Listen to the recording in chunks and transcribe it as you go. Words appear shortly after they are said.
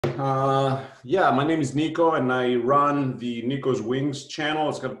Yeah, my name is Niko, and I run the Nikos Wings channel.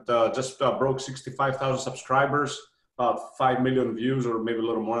 It's got just broke 65,000 subscribers, about 5 million views, or maybe a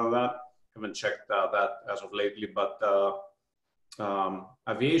little more than that. Haven't checked that as of lately, but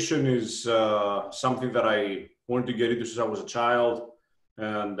aviation is something that I wanted to get into since I was a child,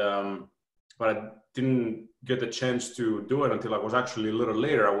 and but I didn't get the chance to do it until I was actually a little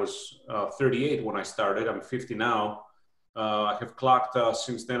later. I was 38 when I started. I'm 50 now. I have clocked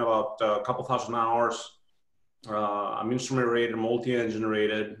since then about a couple thousand hours. I'm instrument rated, multi-engine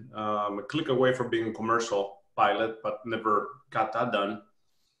rated. A click away from being a commercial pilot, but never got that done.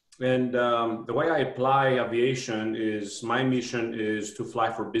 And the way I apply aviation is my mission is to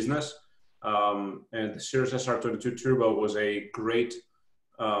fly for business. And the Cirrus SR22 Turbo was a great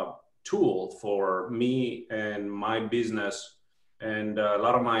tool for me and my business. And a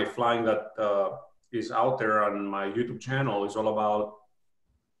lot of my flying that is out there on my YouTube channel is all about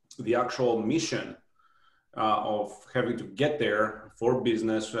the actual mission of having to get there for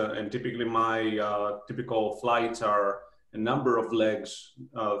business. And typically my typical flights are a number of legs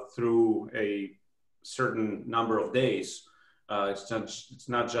through a certain number of days. It's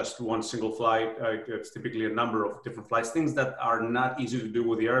not just one single flight. It's typically a number of different flights, things that are not easy to do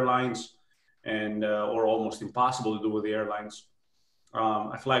with the airlines and or almost impossible to do with the airlines.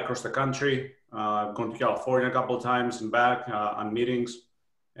 I fly across the country. I've gone to California a couple of times and back on meetings.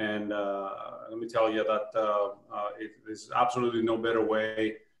 And let me tell you that there's absolutely no better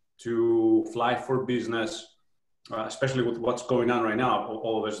way to fly for business, especially with what's going on right now.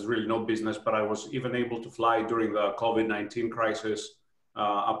 Although there's really no business, but I was even able to fly during the COVID-19 crisis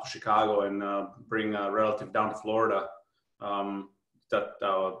up to Chicago and bring a relative down to Florida that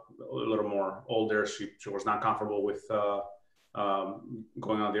a little more older. She was not comfortable with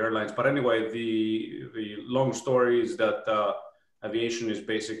going on the airlines. But anyway, the long story is that aviation is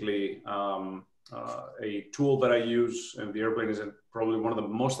basically a tool that I use, and the airplane is probably one of the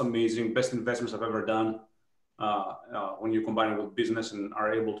most amazing, best investments I've ever done. When you combine it with business and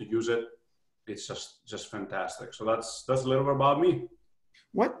are able to use it, it's just fantastic. So that's a little bit about me.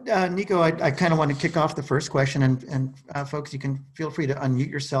 What, Niko, I kind of want to kick off the first question, and folks, you can feel free to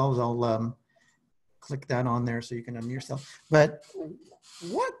unmute yourselves. I'll click that on there so you can unmute yourself. But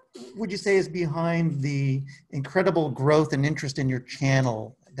what would you say is behind the incredible growth and interest in your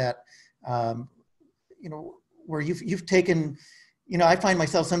channel that, you know, where you've taken, you know, I find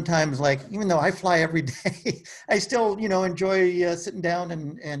myself sometimes, like, even though I fly every day, I still, you know, enjoy sitting down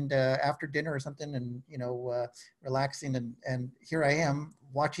and after dinner or something and, you know, relaxing. And here I am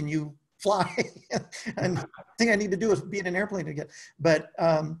watching you fly. And the thing I need to do is be in an airplane again. But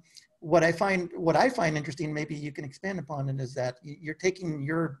what I find interesting, maybe you can expand upon it, is that you're taking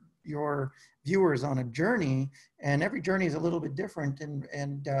your viewers on a journey, and every journey is a little bit different.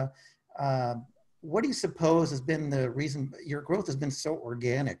 And what do you suppose has been the reason your growth has been so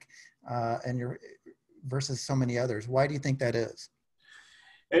organic and versus so many others? Why do you think that is?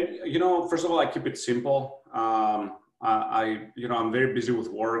 And, you know, first of all, I keep it simple. I'm very busy with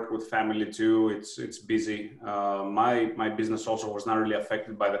work, with family too. It's busy. My business also was not really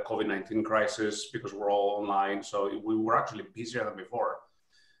affected by the COVID-19 crisis because we're all online. So we were actually busier than before.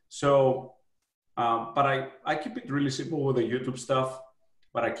 So, but I keep it really simple with the YouTube stuff,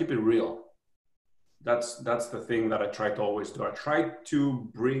 but I keep it real. That's the thing that I try to always do. I try to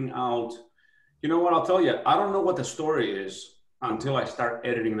bring out, you know what, I'll tell you, I don't know what the story is until I start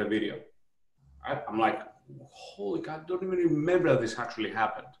editing the video. I'm like, holy God, I don't even remember that this actually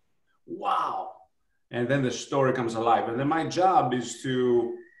happened. Wow. And then the story comes alive. And then my job is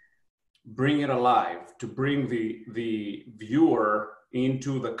to bring it alive, to bring the viewer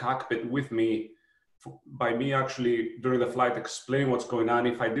into the cockpit with me, by me actually during the flight explaining what's going on.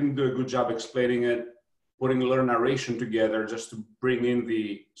 If I didn't do a good job explaining it, putting a little narration together just to bring in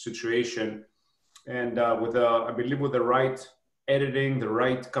the situation. And I believe with the right editing, the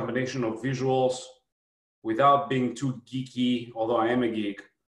right combination of visuals, without being too geeky, although I am a geek,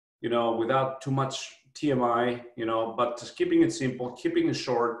 you know, without too much TMI, you know, but just keeping it simple, keeping it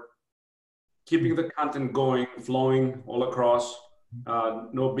short, keeping the content going, flowing all across,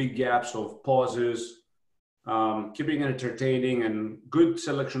 no big gaps of pauses, keeping it entertaining, and good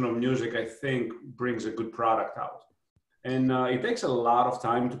selection of music, I think, brings a good product out. And it takes a lot of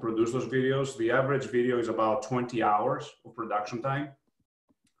time to produce those videos. The average video is about 20 hours of production time.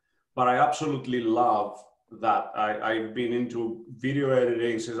 But I absolutely love that. I've been into video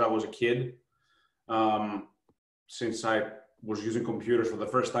editing since I was a kid, since I was using computers for the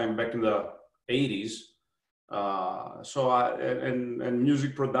first time back in the 80s. And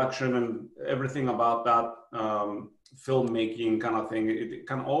music production and everything about that, filmmaking kind of thing, it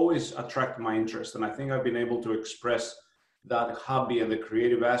can always attract my interest. And I think I've been able to express that hobby and the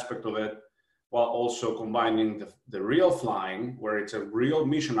creative aspect of it while also combining the real flying, where it's a real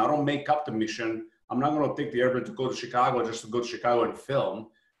mission. I don't make up the mission. I'm not going to take the airplane to go to Chicago just to go to Chicago and film.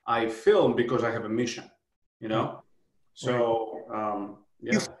 I film because I have a mission, you know? So,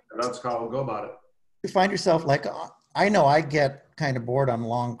 yeah, that's how I'll go about it. You find yourself like, I know I get kind of bored on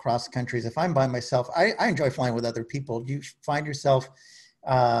long cross countries. If I'm by myself, I enjoy flying with other people. Do you find yourself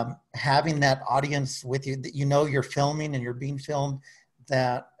having that audience with you that you know you're filming and you're being filmed,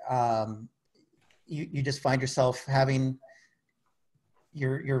 that you just find yourself having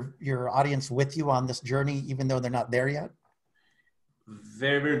your audience with you on this journey, even though they're not there yet?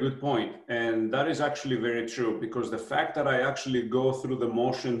 Very, very good point. And that is actually very true, because the fact that I actually go through the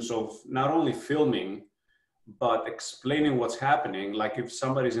motions of not only filming, but explaining what's happening, like if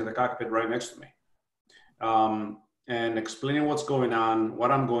somebody's in the cockpit right next to me, and explaining what's going on, what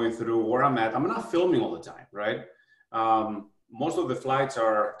I'm going through, where I'm at. I'm not filming all the time, right? Most of the flights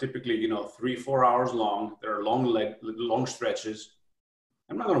are typically, 3-4 hours long. They're long stretches.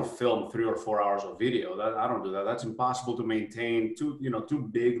 I'm not going to film 3 or 4 hours of video. I don't do that. That's impossible to maintain. Too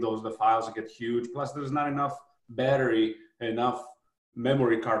big. The files get huge. Plus, there's not enough battery, enough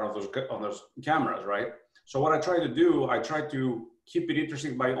memory card on those cameras, right? So what I try to do, I try to keep it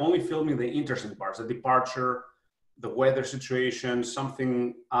interesting by only filming the interesting parts, the departure, the weather situation,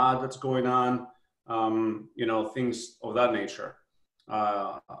 something odd that's going on, things of that nature.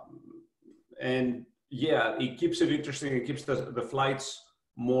 And yeah, it keeps it interesting. It keeps the flights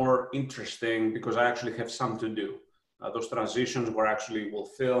more interesting because I actually have something to do. Those transitions where actually we'll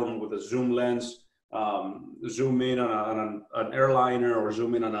film with a zoom lens, zoom in on an airliner, or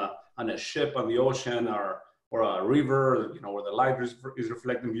zoom in on a ship on the ocean, or a river, where the light is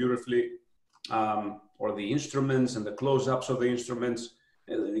reflecting beautifully, or the instruments and the close-ups of the instruments.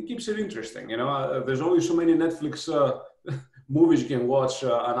 It keeps it interesting. There's only so many Netflix movies you can watch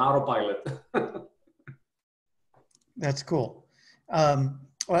on autopilot. That's cool.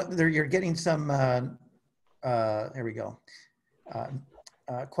 Well, you're getting some, here we go,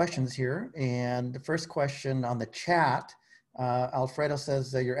 questions here. And the first question on the chat, Alfredo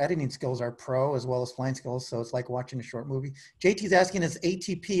says your editing skills are pro as well as flying skills, so it's like watching a short movie. JT's asking, is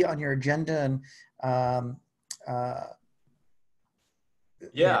ATP on your agenda? And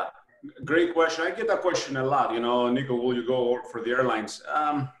yeah, great question. I get that question a lot. Niko, will you go for the airlines?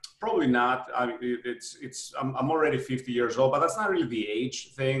 Probably not. I mean, I'm already 50 years old, but that's not really the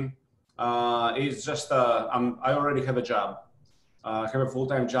age thing. It's just I already have a job. I have a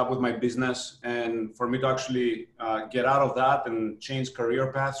full-time job with my business, and for me to actually get out of that and change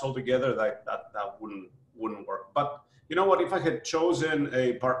career paths altogether, that wouldn't work. But you know what? If I had chosen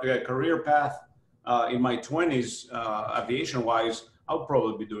a career path in my 20s, aviation-wise, I'll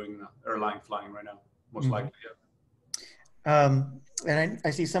probably be doing airline flying right now, most likely. Yeah. And I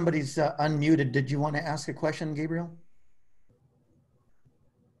see somebody's unmuted. Did you want to ask a question, Gabriel?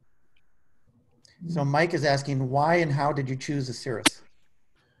 So Mike is asking, why and how did you choose the Cirrus?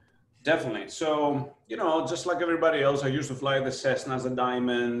 Definitely. So, just like everybody else, I used to fly the Cessnas, the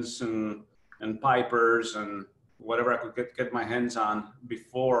Diamonds, and Pipers, and whatever I could get my hands on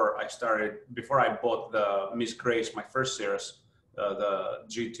before I bought the Miss Grace, my first Cirrus, the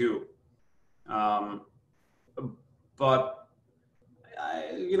G2. But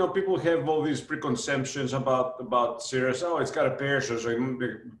people have all these preconceptions about Cirrus. Oh, it's got a parachute, so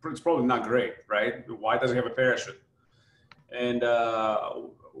it's probably not great, right? Why does it have a parachute? And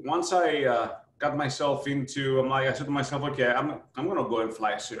once I got myself into, I said to myself, okay, I'm going to go and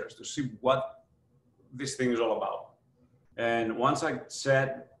fly a Cirrus to see what this thing is all about. And once I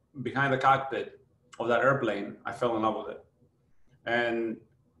sat behind the cockpit of that airplane, I fell in love with it. And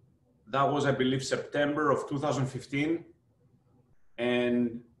that was, I believe, September of 2015.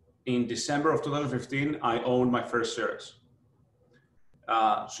 And in December of 2015, I owned my first Cirrus.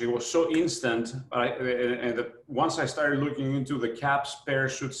 So it was so instant. Once I started looking into the CAPS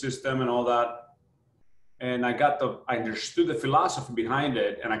parachute system and all that, and I understood the philosophy behind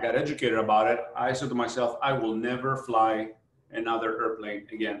it, and I got educated about it, I said to myself, I will never fly another airplane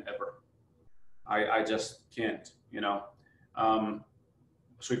again, ever. I just can't,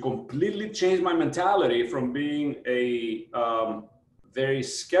 So it completely changed my mentality from being a very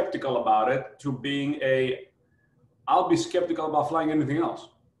skeptical about it to being I'll be skeptical about flying anything else.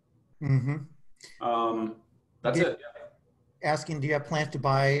 That's it. Asking, do you have plans to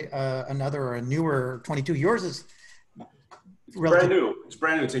buy another or a newer 22? Yours is brand new. It's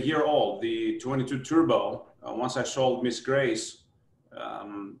brand new. It's a year old. The 22 Turbo. once I sold Miss Grace,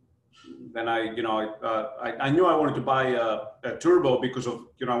 then I knew I wanted to buy a turbo because of,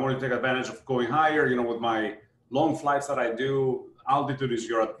 I wanted to take advantage of going higher, with my long flights that I do. Altitude is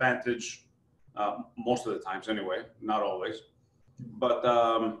your advantage most of the times anyway, not always. But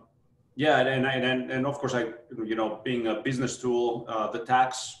yeah, and of course, being a business tool, the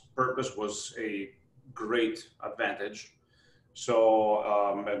tax purpose was a great advantage.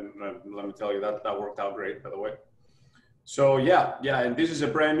 So, and let me tell you that worked out great, by the way. So yeah, and this is a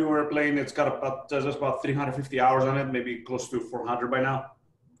brand new airplane. It's got just about 350 hours on it, maybe close to 400 by now.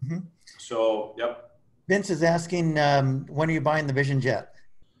 Mm-hmm. So, yep. Vince is asking, when are you buying the Vision Jet?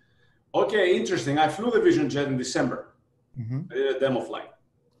 Okay, interesting. I flew the Vision Jet in December, a demo flight.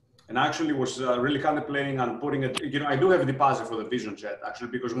 And actually was really contemplating on putting it, I do have a deposit for the Vision Jet, actually,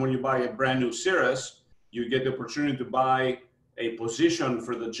 because when you buy a brand new Cirrus, you get the opportunity to buy a position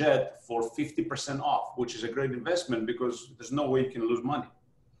for the jet for 50% off, which is a great investment because there's no way you can lose money.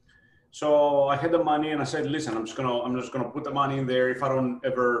 So I had the money and I said, listen, I'm just gonna put the money in there. If I don't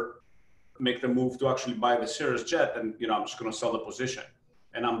ever make the move to actually buy the Cirrus jet, then I'm just gonna sell the position.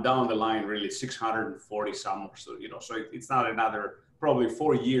 And I'm down the line really 640 somewhere. So so it's not another probably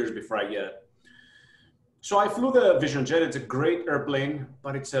 4 years before I get it. So I flew the Vision Jet. It's a great airplane,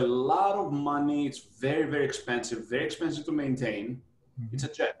 but it's a lot of money. It's very, very expensive to maintain. It's a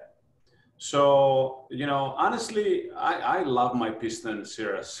jet. So, honestly, I love my piston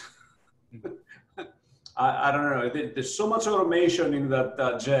Cirrus. I don't know. There's so much automation in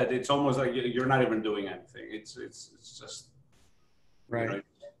that jet. It's almost like you're not even doing anything. It's just, right.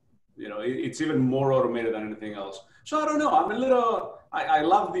 It's even more automated than anything else. So I don't know. I'm a little. I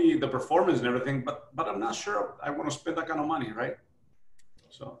love the performance and everything, but I'm not sure I want to spend that kind of money, right?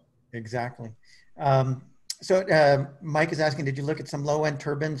 So exactly. Mike is asking, did you look at some low-end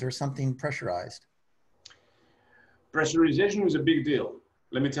turbines or something pressurized? Pressurization is a big deal.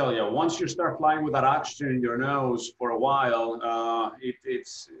 Let me tell you. Once you start flying with that oxygen in your nose for a while,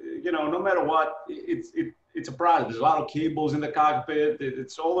 it's no matter what, it's a product. There's a lot of cables in the cockpit.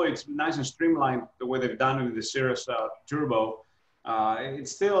 Although it's nice and streamlined the way they've done it in the Cirrus Turbo,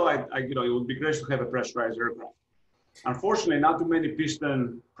 it's still, it would be great to have a pressurized aircraft. Unfortunately, not too many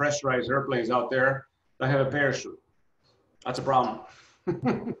piston pressurized airplanes out there that have a parachute. That's a problem.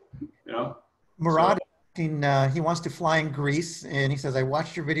 Murad, he wants to fly in Greece, and he says, I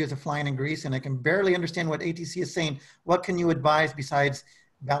watched your videos of flying in Greece, and I can barely understand what ATC is saying. What can you advise besides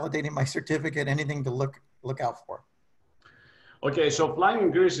validating my certificate, anything to look out for? Okay, so flying in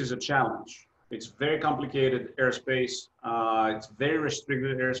Greece is a challenge. It's very complicated airspace. It's very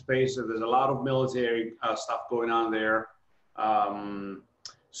restricted airspace. So there's a lot of military stuff going on there.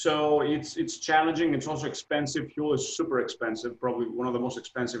 So it's challenging. It's also expensive. Fuel is super expensive, probably one of the most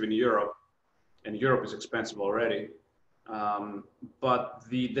expensive in Europe. And Europe is expensive already. But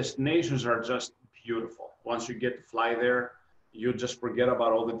the destinations are just beautiful. Once you get to fly there, you just forget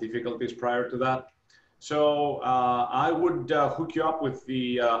about all the difficulties prior to that. So I would hook you up with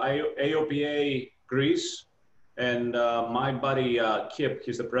the AOPA Greece, and my buddy Kip,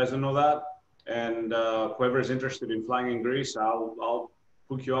 he's the president of that. And whoever is interested in flying in Greece, I'll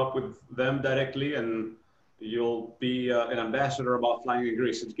hook you up with them directly, and you'll be an ambassador about flying in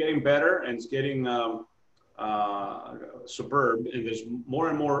Greece. It's getting better, and it's getting superb. And there's more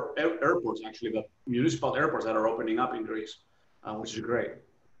and more airports, actually, the municipal airports that are opening up in Greece, which is great.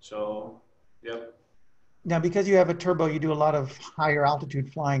 So, yep. Now, because you have a turbo, you do a lot of higher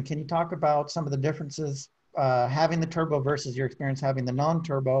altitude flying. Can you talk about some of the differences having the turbo versus your experience having the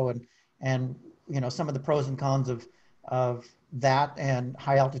non-turbo, and some of the pros and cons of that and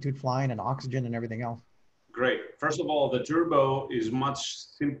high altitude flying and oxygen and everything else? Great. First of all, the turbo is much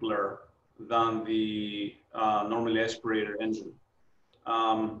simpler than the normally aspirated engine.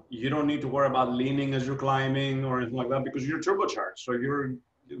 You don't need to worry about leaning as you're climbing or anything like that because you're turbocharged. So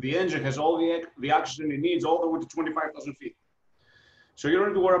the engine has all the oxygen it needs all the way to 25,000 feet. So you don't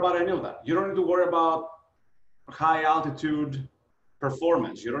need to worry about any of that. You don't need to worry about high altitude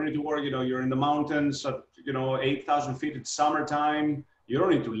performance. You don't need to worry, you're in the mountains at, 8,000 feet. It's summertime. You don't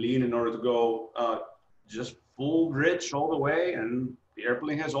need to lean in order to go just full rich all the way. And the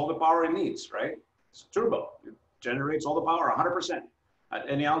airplane has all the power it needs, right? It's a turbo. It generates all the power 100% at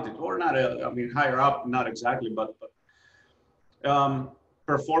any altitude, or not, higher up, not exactly, but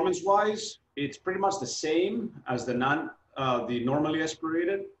performance-wise, it's pretty much the same as the normally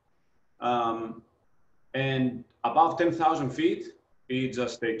aspirated, and above 10,000 feet, it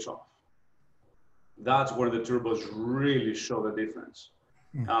just takes off. That's where the turbos really show the difference.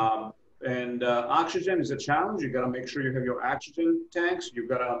 And oxygen is a challenge. You got to make sure you have your oxygen tanks. You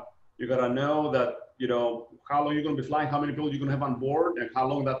got You got to know that, you know, how long you're going to be flying, how many people you're going to have on board, and how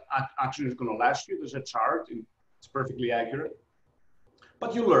long that action is going to last you. There's a chart, and it's perfectly accurate.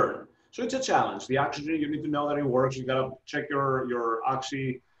 But you learn. So it's a challenge. The oxygen, you need to know that it works. You got to check your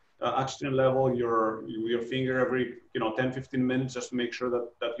oxygen level, your finger every, you know, 10, 15 minutes just to make sure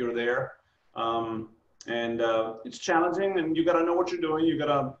that you're there. It's challenging, and you got to know what you're doing. You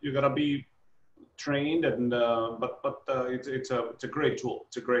gotta be trained, and it's a great tool.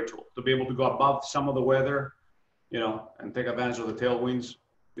 It's a great tool to be able to go above some of the weather, you know, and take advantage of the tailwinds.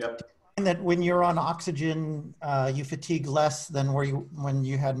 Yep. And that when you're on oxygen, you fatigue less than when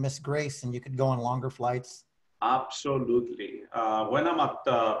you had Miss Grace, and you could go on longer flights. Absolutely. When I'm at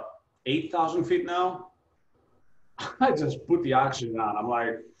 8,000 feet now, I just put the oxygen on. I'm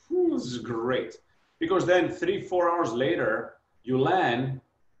like, this is great. Because then 3-4 hours later, you land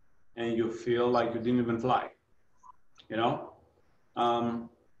and you feel like you didn't even fly, you know?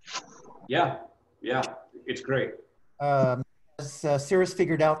 Yeah, it's great. Has Cirrus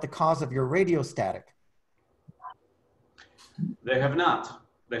figured out the cause of your radio static? They have not.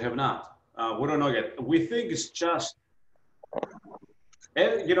 They have not. We don't know yet. We think it's just,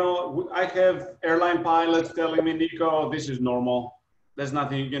 you know, I have airline pilots telling me, Niko, this is normal. There's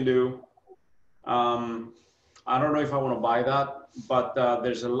nothing you can do. I don't know if I want to buy that, but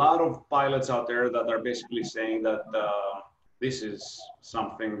there's a lot of pilots out there that are basically saying that this is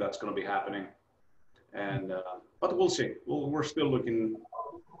something that's going to be happening. And but we'll see. We're still looking.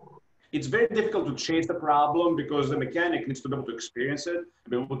 It's very difficult to chase the problem because the mechanic needs to be able to experience it,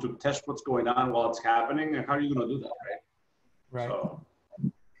 be able to test what's going on while it's happening. And how are you going to do that, right? Right. So,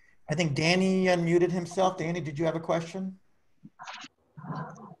 I think Danny unmuted himself. Danny, did you have a question?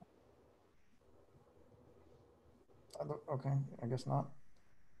 Okay, I guess not.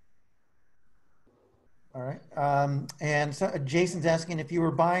 All right. And so Jason's asking, if you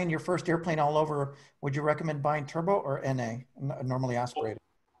were buying your first airplane all over, would you recommend buying turbo or NA, normally aspirated?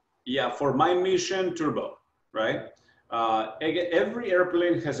 Yeah, for my mission, turbo, right? Again, every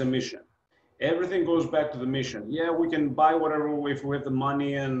airplane has a mission. Everything goes back to the mission. Yeah, we can buy whatever, if we have the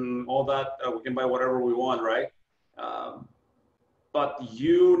money and all that, we can buy whatever we want, right? But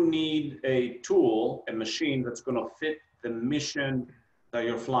you need a tool, a machine that's going to fit the mission that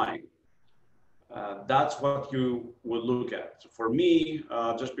you're flying. That's what you would look at. So for me,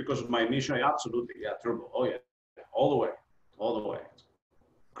 just because of my mission, absolutely, yeah, turbo. Oh yeah, all the way, all the way.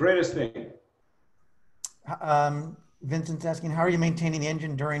 Greatest thing. Vincent's asking, how are you maintaining the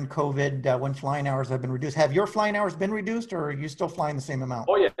engine during COVID when flying hours have been reduced? Have your flying hours been reduced, or are you still flying the same amount?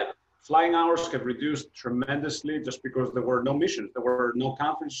 Oh yeah, flying hours have reduced tremendously just because there were no missions. There were no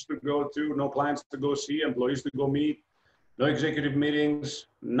conferences to go to, no clients to go see, employees to go meet, no executive meetings,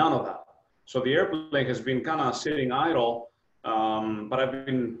 none of that. So the airplane has been kind of sitting idle, but I've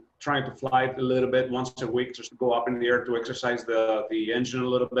been trying to fly it a little bit once a week just to go up in the air to exercise the engine a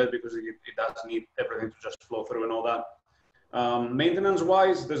little bit because it does need everything to just flow through and all that.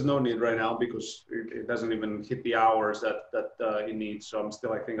 Maintenance-wise, there's no need right now because it doesn't even hit the hours that it needs. So I'm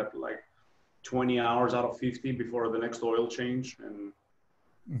still, I think, at like 20 hours out of 50 before the next oil change. And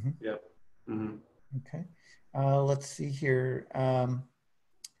yeah. Okay. Let's see here.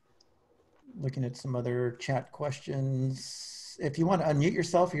 Looking at some other chat questions. If you want to unmute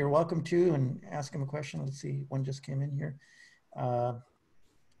yourself, you're welcome to and ask him a question. Let's see, one just came in here.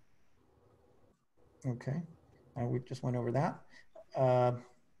 Okay, we just went over that.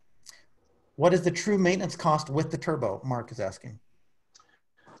 What is the true maintenance cost with the turbo? Mark is asking.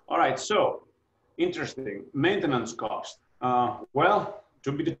 All right, so interesting. Maintenance cost. Well,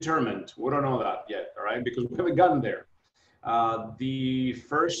 to be determined. We don't know that yet, all right, because we haven't gotten there. The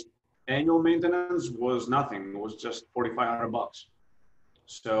first annual maintenance was nothing. It was just $4,500.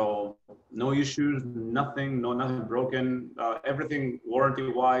 So no issues, nothing broken. Everything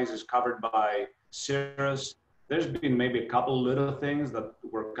warranty-wise is covered by Cirrus. There's been maybe a couple little things that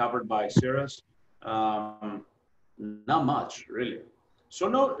were covered by Cirrus. Not much, really.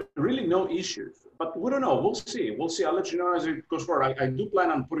 So really no issues. But we don't know. We'll see. We'll see. I'll let you know as it goes forward. I do plan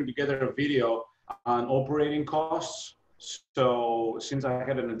on putting together a video on operating costs. So since I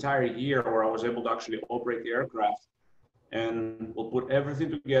had an entire year where I was able to actually operate the aircraft, and we'll put everything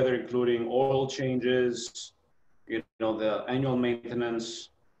together, including oil changes, you know, the annual maintenance,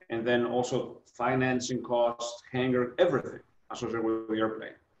 and then also financing costs, hangar, everything associated with the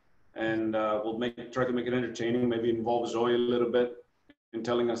airplane. And we'll try to make it entertaining, maybe involve Zoe a little bit in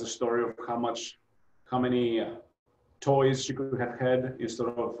telling us the story of how many toys she could have had instead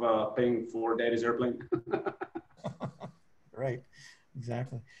of paying for daddy's airplane. Right,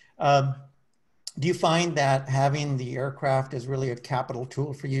 exactly. do you find that having the aircraft is really a capital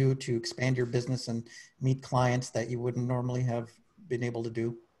tool for you to expand your business and meet clients that you wouldn't normally have been able to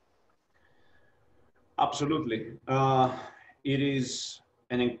do? Absolutely. It is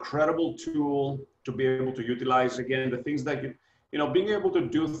an incredible tool to be able to utilize. Again, the things that being able to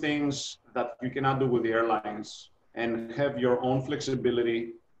do things that you cannot do with the airlines and have your own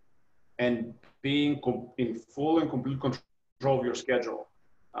flexibility and being in full and complete control of your schedule.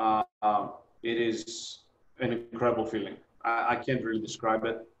 Uh, it is an incredible feeling. I can't really describe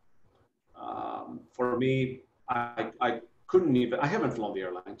it. For me, I couldn't even, I haven't flown the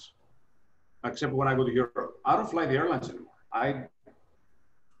airlines, except when I go to Europe. I don't fly the airlines anymore. I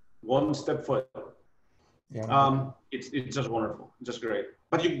one step foot. Yeah. It's just wonderful, just great.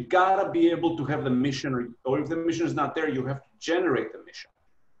 But you gotta be able to have the mission, or if the mission is not there, you have to generate the mission.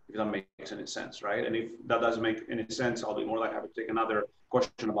 If that makes any sense, right? And if that doesn't make any sense, I'll be more likely to take another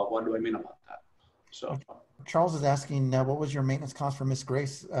question about what do I mean about that. So Charles is asking, what was your maintenance cost for Miss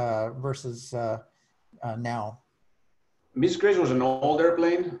Grace versus now? Miss Grace was an old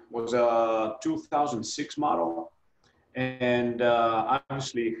airplane, was a 2006 model, and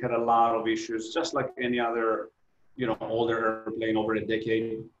obviously had a lot of issues, just like any other, older airplane over a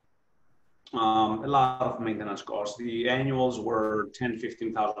decade. A lot of maintenance costs. The annuals were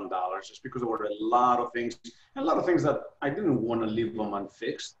 $10,000–$15,000, just because there were a lot of things, that I didn't want to leave them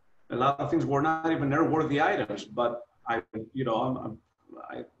unfixed. A lot of things were not even airworthy items, but I'm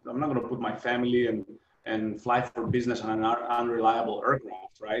not going to put my family and fly for business on an unreliable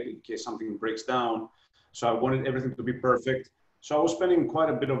aircraft, right? In case something breaks down. So I wanted everything to be perfect. So I was spending quite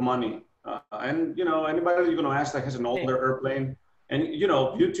a bit of money. And anybody you're going to ask that has an older airplane, and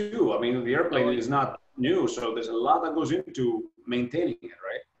you too. I mean, the airplane is not new, so there's a lot that goes into maintaining it,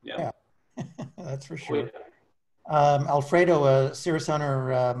 right? Yeah. That's for sure. Alfredo, a Cirrus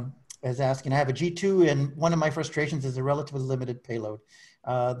owner, is asking, I have a G2 and one of my frustrations is a relatively limited payload.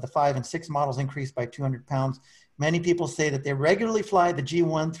 The 5 and 6 models increased by 200 pounds. Many people say that they regularly fly the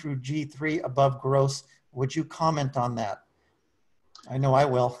G1 through G3 above gross. Would you comment on that? I know I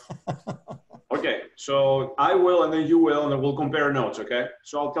will. Okay, so I will, and then you will, and then we'll compare notes, okay?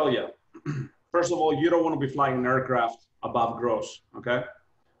 So I'll tell you. First of all, you don't want to be flying an aircraft above gross, okay?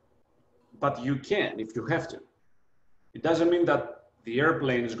 But you can if you have to. It doesn't mean that the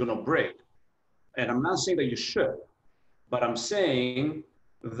airplane is going to break. And I'm not saying that you should, but I'm saying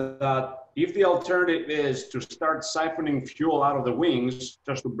that if the alternative is to start siphoning fuel out of the wings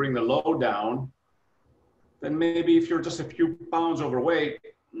just to bring the load down, then maybe if you're just a few pounds overweight,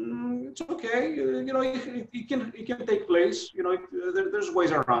 it's okay. It can take place. There's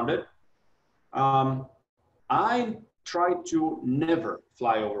ways around it. I try to never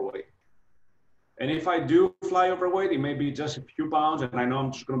fly overweight. And if I do fly overweight, it may be just a few pounds, and I know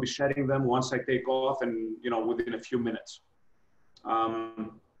I'm just going to be shedding them once I take off, and within a few minutes.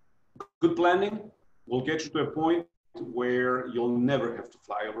 Good planning will get you to a point where you'll never have to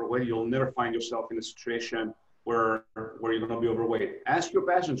fly overweight. You'll never find yourself in a situation where you're going to be overweight. Ask your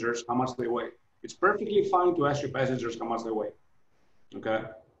passengers how much they weigh. It's perfectly fine to ask your passengers how much they weigh. Okay.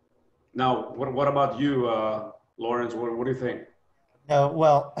 Now, what about you, Lawrence? What do you think? No,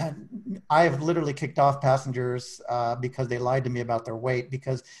 well, I've literally kicked off passengers because they lied to me about their weight,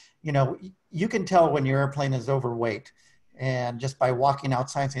 because, you can tell when your airplane is overweight, and just by walking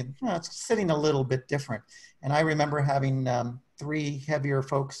outside saying, it's sitting a little bit different. And I remember having 3 heavier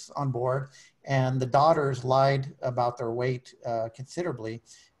folks on board, and the daughters lied about their weight considerably.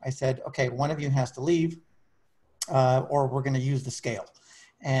 I said, okay, one of you has to leave or we're going to use the scale.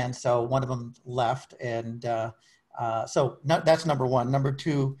 And so one of them left, and that's number one. Number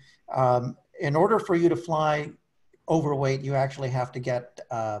two, in order for you to fly overweight, you actually have to get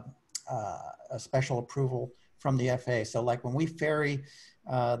a special approval from the FAA. So like when we ferry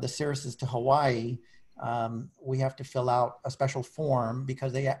the Cirruses to Hawaii, we have to fill out a special form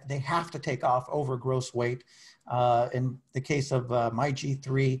because they have to take off over gross weight. In the case of my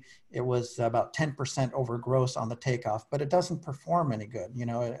G3, it was about 10% over gross on the takeoff, but it doesn't perform any good,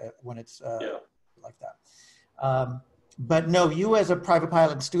 when it's like that. But no, you as a private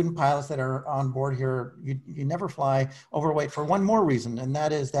pilot and student pilots that are on board here, you never fly overweight for one more reason. And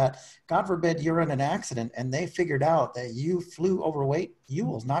that is that, God forbid, you're in an accident and they figured out that you flew overweight, you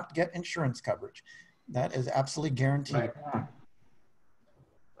will not get insurance coverage. That is absolutely guaranteed. Right.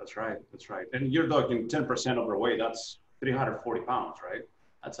 That's right. That's right. And you're talking 10% overweight. That's 340 pounds, right?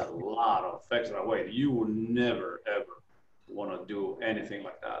 That's a lot of extra weight. You would never, ever want to do anything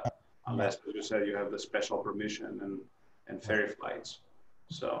like that unless, as you said, you have the special permission and ferry flights.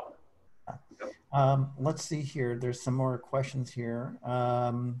 So, let's see here. There's some more questions here.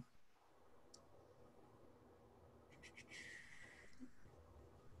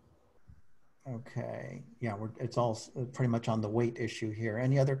 Okay. Yeah, it's all pretty much on the weight issue here.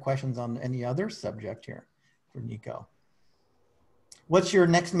 Any other questions on any other subject here for Niko? What's your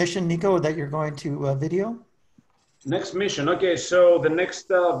next mission, Niko, that you're going to video? Next mission. Okay, so the next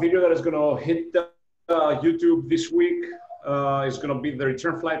video that is going to hit YouTube this week is going to be the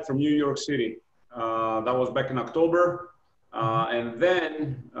return flight from New York City. That was back in October. And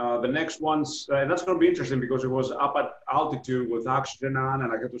then the next one's, and that's going to be interesting because it was up at altitude with oxygen on,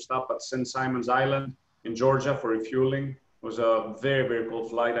 and I had to stop at St. Simon's Island in Georgia for refueling. It was a very, very cool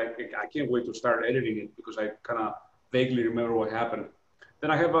flight. I can't wait to start editing it because I kind of vaguely remember what happened. Then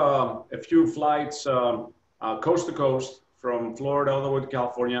I have a few flights coast to coast from Florida all the way to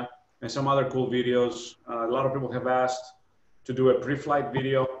California and some other cool videos. A lot of people have asked to do a pre-flight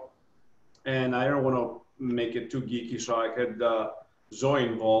video, and I don't want to make it too geeky, so I had Zoe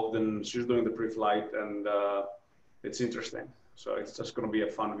involved, and she's doing the pre-flight, and it's interesting. So it's just going to be a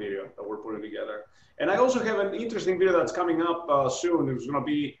fun video that we're putting together. And I also have an interesting video that's coming up soon. It's going to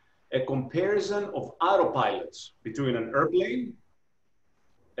be a comparison of autopilots between an airplane,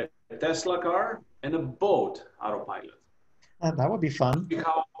 a Tesla car, and a boat autopilot. That would be fun. See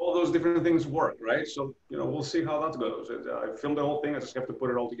how all those different things work, right? So, you know, we'll see how that goes. I filmed the whole thing. I just have to put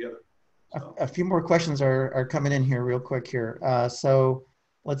it all together. So. A few more questions are coming in here real quick here. So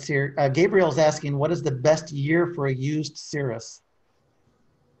let's hear. Gabriel's asking, what is the best year for a used Cirrus?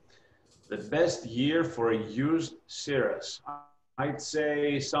 The best year for a used Cirrus? I'd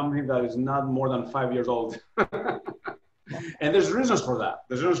say something that is not more than 5 years old. And there's reasons for that.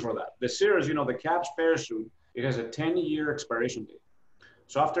 There's reasons for that. The Cirrus, you know, the catch parachute, it has a 10-year expiration date.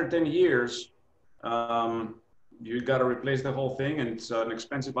 So after 10 years, you got to replace the whole thing, and it's an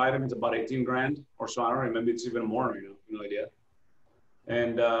expensive item. It's about 18 grand or so. I don't remember. It's even more, you know, no idea.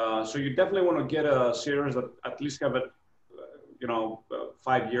 And so you definitely want to get a Cirrus that at least have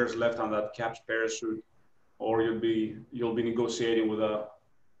 5 years left on that catch parachute, or you'll be negotiating with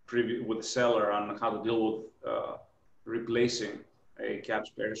the seller on how to deal with replacing a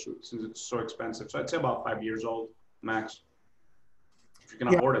catch parachute since it's so expensive. So I'd say about 5 years old max, if you can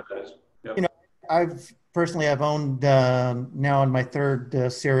afford it. That is. Yep. You know, I've owned now in my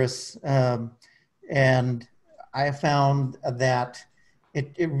third Cirrus, and I have found that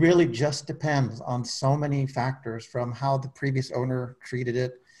it really just depends on so many factors, from how the previous owner treated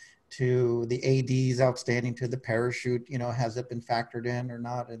it, to the ADs outstanding, to the parachute, you know, has it been factored in or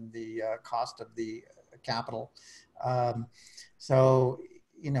not, and the cost of the capital. So,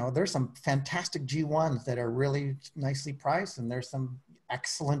 you know, there's some fantastic G1s that are really nicely priced, and there's some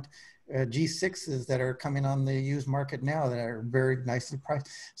excellent G6s that are coming on the used market now that are very nicely priced.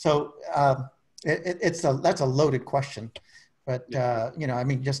 So that's a loaded question, but you know, I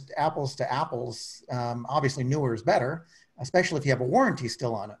mean, just apples to apples, obviously newer is better, especially if you have a warranty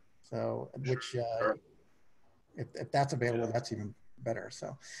still on it. So, which if that's available, that's even better.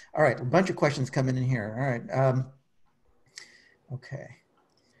 So, all right, a bunch of questions coming in here. All right. Okay.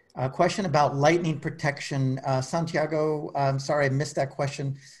 A question about lightning protection. Santiago, I'm sorry I missed that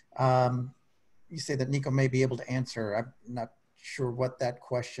question. You say that Niko may be able to answer. I'm not sure what that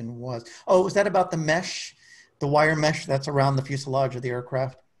question was. Oh, was that about the mesh, the wire mesh that's around the fuselage of the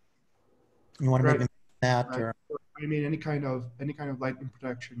aircraft? You want to maybe that? Or? I mean, any kind of lightning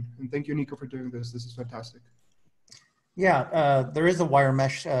protection. And thank you, Niko, for doing this. This is fantastic. Yeah, there is a wire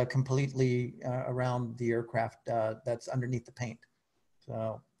mesh completely around the aircraft that's underneath the paint.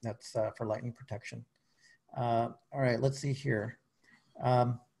 So that's for lightning protection. All right, let's see here.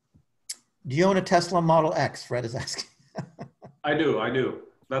 Do you own a Tesla Model X? Fred is asking. I do.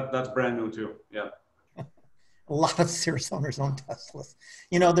 That's brand new too. Yeah. A lot of Cirrus owners own Teslas.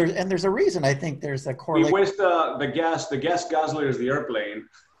 You know, there's a reason. I think there's a correlation. We waste the gas guzzler is the airplane.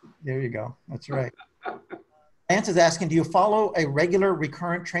 There you go. That's right. Lance is asking, do you follow a regular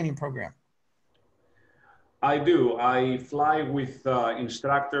recurrent training program? I do. I fly with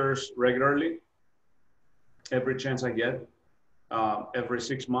instructors regularly, every chance I get, every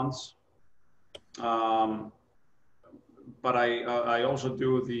 6 months. But I also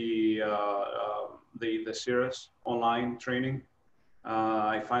do the Cirrus online training.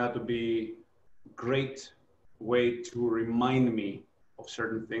 I find that to be a great way to remind me of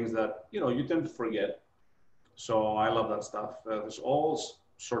certain things that, you know, you tend to forget. So I love that stuff. There's all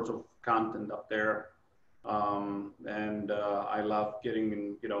sorts of content up there. And I love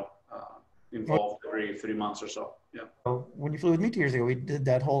getting, involved every 3 months or so. Yeah. When you flew with me 2 years ago, we did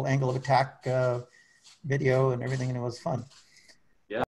that whole angle of attack video and everything, and it was fun.